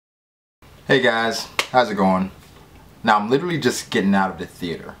Hey guys, how's it going? Now I'm literally just getting out of the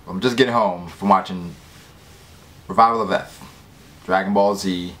theater. I'm just getting home from watching Revival of F, Dragon Ball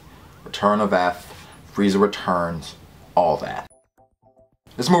Z, Return of F, Frieza Returns, all that.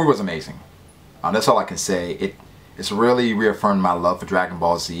 This movie was amazing. That's all I can say. It's really reaffirmed my love for Dragon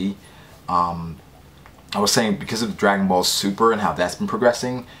Ball Z. I was saying because of Dragon Ball Super and how that's been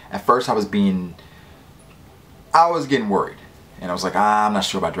progressing, at first I was getting worried. And I was like, I'm not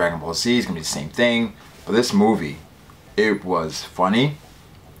sure about Dragon Ball Z, it's gonna be the same thing. But this movie, it was funny,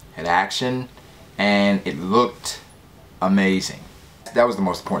 had action, and it looked amazing. That was the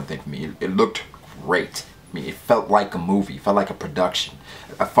most important thing for me. It looked great. I mean, it felt like a movie, it felt like a production.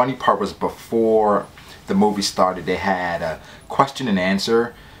 A funny part was before the movie started, they had a question and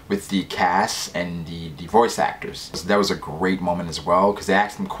answer with the cast and the voice actors. So that was a great moment as well, because they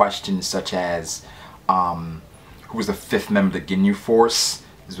asked them questions such as, who was the fifth member of the Ginyu Force?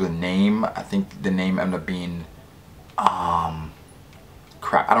 This was a name. I think the name ended up being,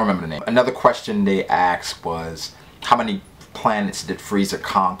 crap, I don't remember the name. Another question they asked was, how many planets did Frieza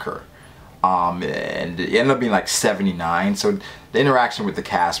conquer? And it ended up being like 79. So the interaction with the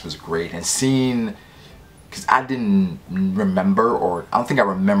cast was great. And seeing, because I didn't remember, or I don't think I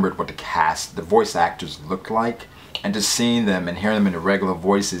remembered what the voice actors looked like. And just seeing them and hearing them in the regular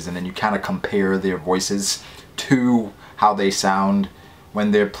voices, and then you kind of compare their voices to how they sound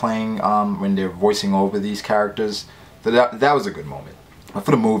when they're playing, when they're voicing over these characters. So that was a good moment. But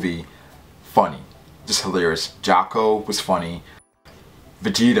for the movie, funny, just hilarious. Jaco was funny.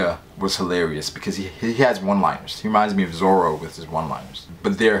 Vegeta was hilarious because he has one-liners. He reminds me of Zoro with his one-liners,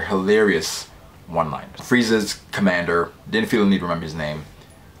 but they're hilarious one-liners. Frieza's commander, didn't feel the need to remember his name.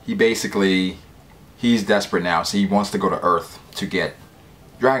 He's desperate now, so he wants to go to Earth to get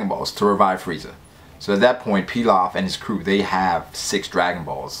Dragon Balls to revive Frieza. So at that point, Pilaf and his crew, they have 6 Dragon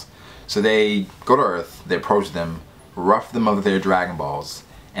Balls. So they go to Earth, they approach them, rough them of their Dragon Balls,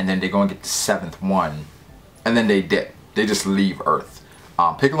 and then they go and get the 7th one, and then they dip. They just leave Earth.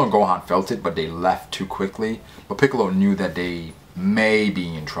 Piccolo and Gohan felt it, but they left too quickly. But Piccolo knew that they may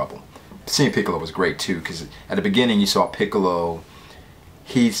be in trouble. Seeing Piccolo was great too, because at the beginning you saw Piccolo,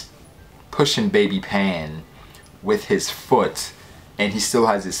 he's pushing Baby Pan with his foot, and he still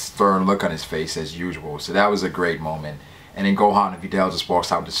has this stern look on his face as usual. So that was a great moment. And then Gohan and Videl just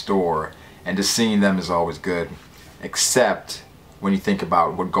walks out the store, and just seeing them is always good. Except when you think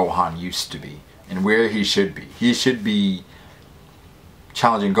about what Gohan used to be and where he should be. He should be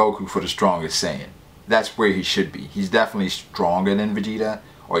challenging Goku for the strongest Saiyan. That's where he should be. He's definitely stronger than Vegeta,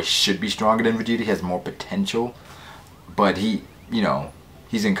 or he should be stronger than Vegeta. He has more potential. But he, you know,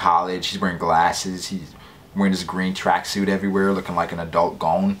 he's in college, he's wearing glasses, he's wearing this green tracksuit everywhere, looking like an adult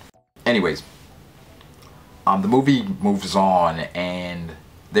gone. Anyways, the movie moves on and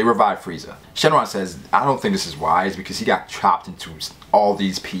they revive Frieza. Shenron says, I don't think this is wise because he got chopped into all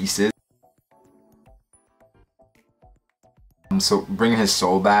these pieces. So bringing his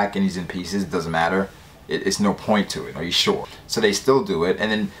soul back and he's in pieces doesn't matter. It's no point to it. Are you sure? So they still do it, and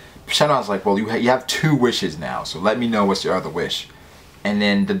then Shenron's like, well, you have 2 wishes now, so let me know what's your other wish. And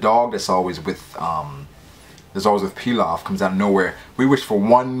then the dog that's always with Pilaf comes out of nowhere. We wish for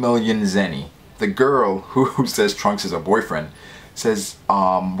 1 million Zenny. The girl who says Trunks is her boyfriend says,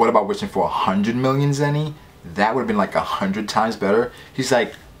 what about wishing for 100 million Zenny? That would have been like 100 times better. He's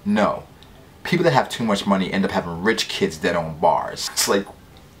like, no. People that have too much money end up having rich kids that own bars. It's like,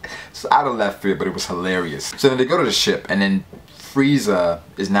 it's out of left field, but it was hilarious. So then they go to the ship, and then Frieza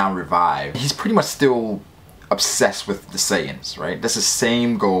is now revived. He's pretty much still obsessed with the Saiyans, right? That's the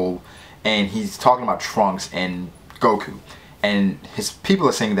same goal, and he's talking about Trunks and Goku. And his people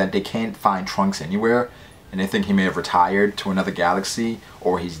are saying that they can't find Trunks anywhere, and they think he may have retired to another galaxy,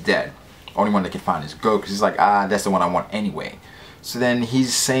 or he's dead. Only one they can find is Goku. He's like, that's the one I want anyway. So then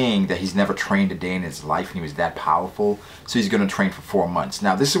he's saying that he's never trained a day in his life and he was that powerful, so he's going to train for 4 months.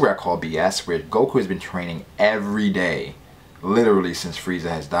 Now this is where I call BS, where Goku has been training every day, literally since Frieza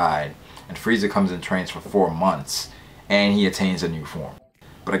has died. And Frieza comes and trains for 4 months, and he attains a new form.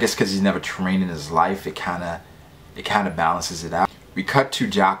 But I guess because he's never trained in his life, it kind of balances it out. We cut to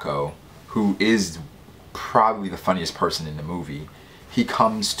Jaco, who is probably the funniest person in the movie. He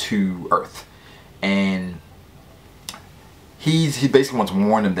comes to Earth, and he basically wants to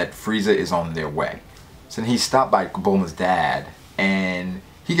warn them that Frieza is on their way. So then he's stopped by Bulma's dad, and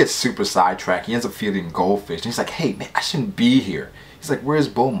he gets super sidetracked. He ends up feeding goldfish, and he's like, hey man, I shouldn't be here. He's like, where's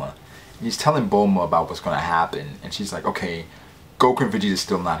Bulma? And he's telling Bulma about what's going to happen, and she's like, okay, Goku and Vegeta is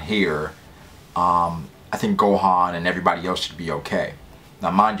still not here. I think Gohan and everybody else should be okay.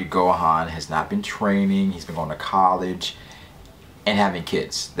 Now mind you, Gohan has not been training, he's been going to college. and having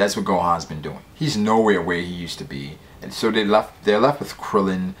kids. That's what Gohan's been doing. He's nowhere where he used to be. And so they're left with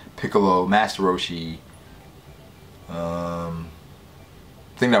Krillin, Piccolo, Master Roshi. I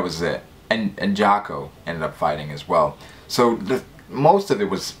think that was it. And Jaco ended up fighting as well. So most of it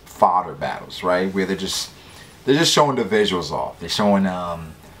was fodder battles, right? Where they're just showing the visuals off. They're showing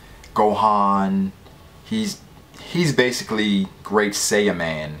Gohan. He's basically Great Saiyan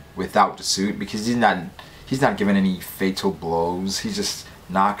Man without the suit, because he's not giving any fatal blows. He's just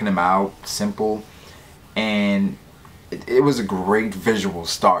knocking him out, simple. And it was a great visual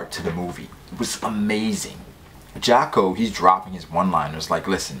start to the movie. It was amazing. Jaco, he's dropping his one-liners like,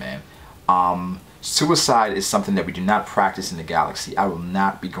 listen, man, suicide is something that we do not practice in the galaxy. I will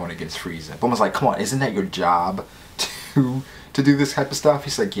not be going against Frieza. Bulma's like, come on, isn't that your job to do this type of stuff?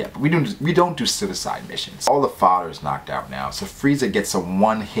 He's like, yeah, but we don't do suicide missions. All the fodder is knocked out now, so Frieza gets a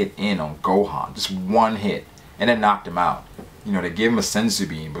one-hit in on Gohan, just one hit, and then knocked him out. You know, they gave him a senzu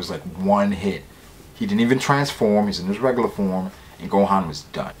bean, but it was like one hit. He didn't even transform. He's in his regular form, and Gohan was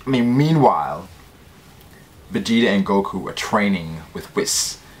done. I mean, meanwhile, Vegeta and Goku are training with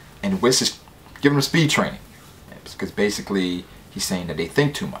Whis, and Whis is giving them speed training, because basically he's saying that they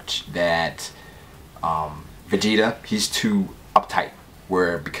think too much, that Vegeta, he's too uptight,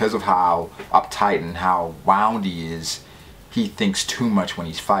 where because of how uptight and how wound he is, he thinks too much when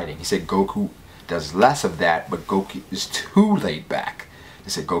he's fighting. He said Goku does less of that, but Goku is too laid back. He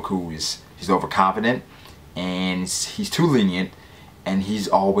said Goku he's overconfident, and he's too lenient, and he's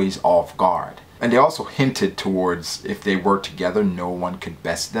always off guard. And they also hinted towards if they work together, no one could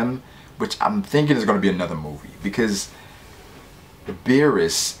best them, which I'm thinking is going to be another movie, because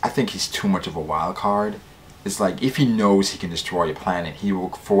Beerus, I think he's too much of a wild card. It's like, if he knows he can destroy a planet, he will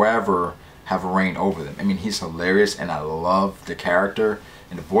forever have reign over them. I mean, he's hilarious, and I love the character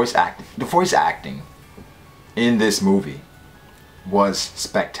and the voice acting. The voice acting in this movie was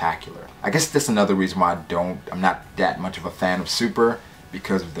spectacular. I guess that's another reason why I'm not that much of a fan of Super,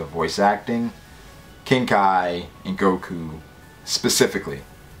 because of the voice acting. King Kai and Goku specifically,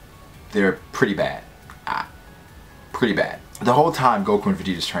 they're pretty bad. Pretty bad. The whole time Goku and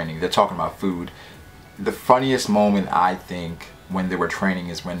Vegeta's training, they're talking about food. The funniest moment, I think, when they were training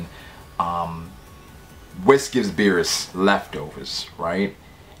is when Whis gives Beerus leftovers, right?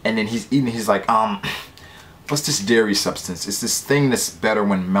 And then he's eating, he's like, what's this dairy substance? It's this thing that's better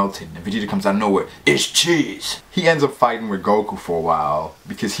when melted. And Vegeta comes out of nowhere, it's cheese. He ends up fighting with Goku for a while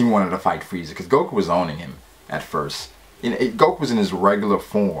because he wanted to fight Frieza, because Goku was owning him at first. Goku was in his regular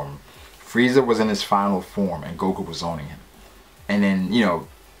form. Frieza was in his final form, and Goku was owning him. And then, you know,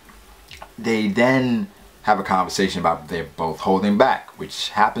 they then have a conversation about they're both holding back, which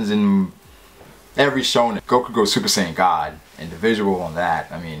happens in every shonen. Goku goes Super Saiyan God, and the visual on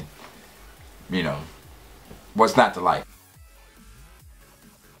that, I mean, you know, what's not to like?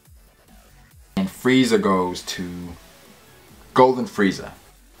 And Frieza goes to Golden Frieza.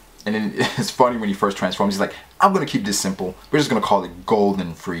 And then it's funny when he first transforms, he's like, I'm going to keep this simple. We're just going to call it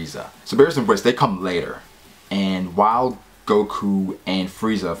Golden Frieza. So Beerus and Whis, they come later. And while Goku and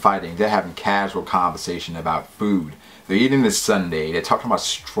Frieza are fighting, they're having casual conversation about food. They're eating this sundae. They're talking about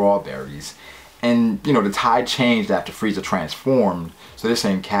strawberries. And, you know, the tide changed after Frieza transformed. So they're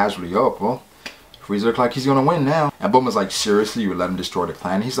saying casually, oh, well, Frieza looks like he's going to win now. And Bulma's like, seriously, you would let him destroy the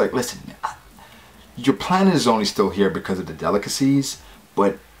planet? He's like, listen, your planet is only still here because of the delicacies,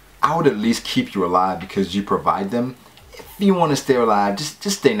 but I would at least keep you alive because you provide them. If you want to stay alive, just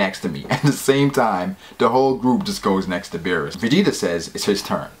stay next to me. At the same time, the whole group just goes next to Beerus. Vegeta says it's his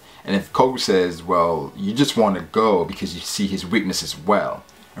turn. And if Goku says, well, you just want to go because you see his weakness as well.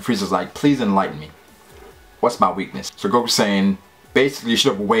 And Frieza's like, please enlighten me. What's my weakness? So Goku's saying, basically you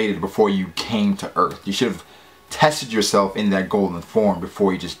should have waited before you came to Earth. You should have tested yourself in that golden form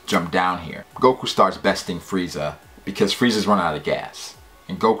before you just jumped down here. Goku starts besting Frieza because Frieza's run out of gas.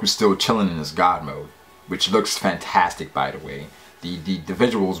 And Goku's still chilling in his God mode, which looks fantastic, by the way. The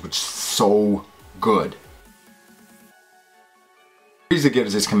visuals were so good. Frieza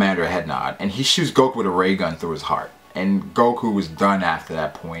gives his commander a head nod, and he shoots Goku with a ray gun through his heart. And Goku was done after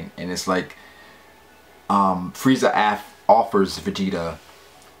that point, and it's like Frieza offers Vegeta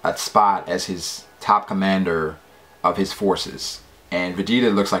a spot as his top commander of his forces. And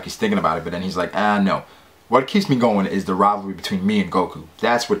Vegeta looks like he's thinking about it, but then he's like, no. What keeps me going is the rivalry between me and Goku.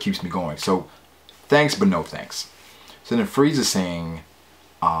 That's what keeps me going. So, thanks, but no thanks. So then Frieza's saying,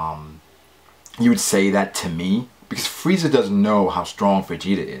 you would say that to me? Because Frieza doesn't know how strong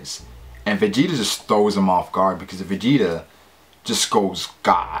Vegeta is. And Vegeta just throws him off guard because Vegeta just goes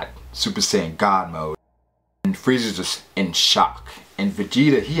God, Super Saiyan God mode. And Frieza's just in shock. And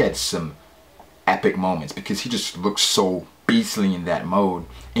Vegeta, he had some epic moments because he just looks so beastly in that mode,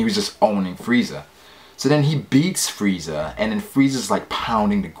 and he was just owning Frieza. So then he beats Frieza, and then Frieza's like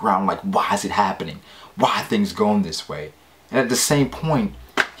pounding the ground like, why is it happening? Why are things going this way? And at the same point,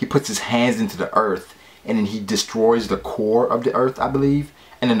 he puts his hands into the earth, and then he destroys the core of the earth, I believe,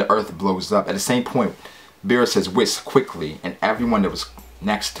 and then the earth blows up. At the same point, Beerus says, Whis, quickly, and everyone that was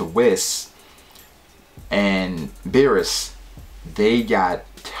next to Whis and Beerus, they got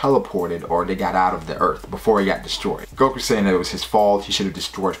teleported, or they got out of the earth before he got destroyed. Goku's saying that it was his fault, he should have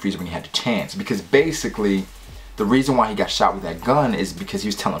destroyed Frieza when he had the chance, because basically the reason why he got shot with that gun is because he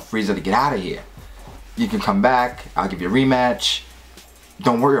was telling Frieza to get out of here. You can come back, I'll give you a rematch,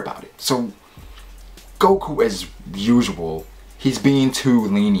 don't worry about it. So Goku, as usual, he's being too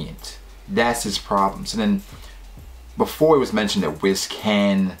lenient. That's his problem. So then before it was mentioned that Whis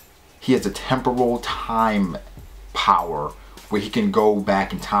he has a temporal time power where he can go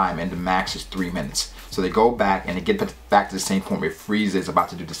back in time, and the max is 3 minutes. So they go back and they get back to the same point where Frieza is about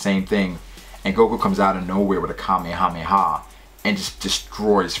to do the same thing, and Goku comes out of nowhere with a Kamehameha and just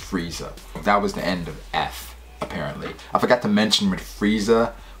destroys Frieza. That was the end of F, apparently. I forgot to mention with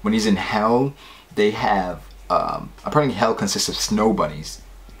Frieza, when he's in Hell, they have, apparently Hell consists of snow bunnies.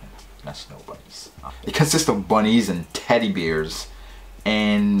 Not snow bunnies. It consists of bunnies and teddy bears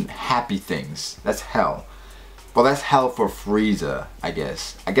and happy things. That's Hell. Well, that's Hell for Frieza, I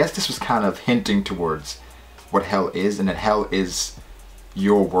guess. I guess this was kind of hinting towards what Hell is, and that Hell is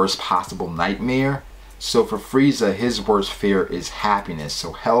your worst possible nightmare. So for Frieza, his worst fear is happiness.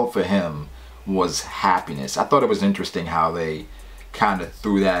 So Hell for him was happiness. I thought it was interesting how they kind of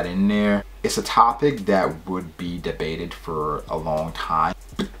threw that in there. It's a topic that would be debated for a long time.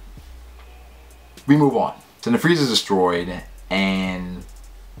 But we move on. So the Frieza's destroyed, and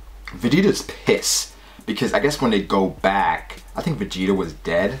Vegeta's pissed. Because I guess when they go back, I think Vegeta was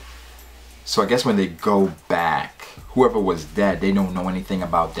dead. So I guess when they go back, whoever was dead, they don't know anything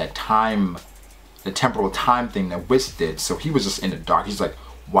about that time, the temporal time thing that Whis did. So he was just in the dark. He's like,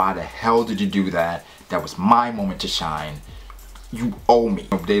 why the hell did you do that? That was my moment to shine. You owe me.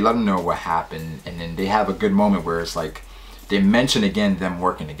 They let him know what happened, and then they have a good moment where it's like, they mention again them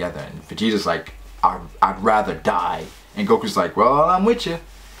working together. And Vegeta's like, I'd rather die. And Goku's like, well, I'm with you.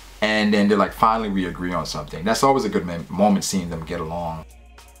 And then they're like, finally we agree on something. That's always a good moment, seeing them get along.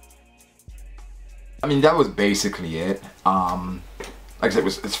 I mean, that was basically it. Like I said,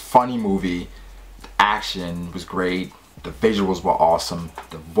 it's a funny movie. The action was great. The visuals were awesome.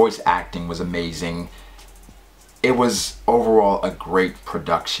 The voice acting was amazing. It was overall a great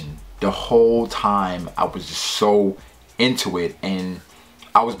production. The whole time I was just so into it, and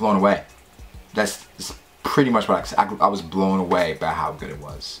I was blown away. That's pretty much what I said. I was blown away by how good it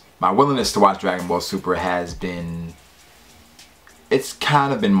was. My willingness to watch Dragon Ball Super has been, it's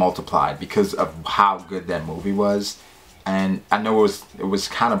kind of been multiplied because of how good that movie was. And I know it was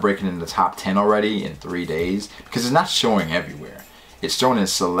kind of breaking into the top 10 already in 3 days, because it's not showing everywhere. It's showing in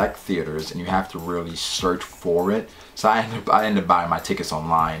select theaters, and you have to really search for it. So I ended up buying my tickets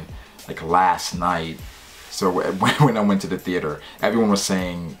online like last night. So when I went to the theater, everyone was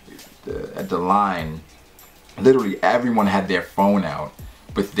saying at the line, literally everyone had their phone out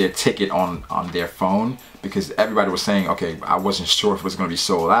with their ticket on their phone, because everybody was saying, okay, I wasn't sure if it was going to be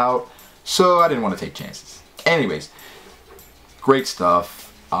sold out, so I didn't want to take chances. Anyways, great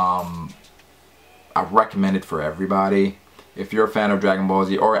stuff. I recommend it for everybody. If you're a fan of Dragon Ball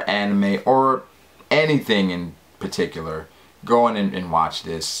Z or anime or anything in particular, go on and watch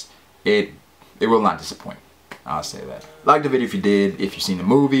this. It will not disappoint. I'll say that. Like the video if you did. If you've seen the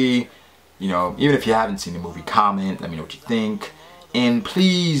movie, you know, even if you haven't seen the movie, comment, let me know what you think. And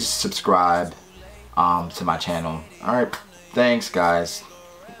please subscribe to my channel. Alright, thanks guys.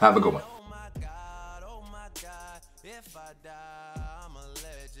 Have a good one.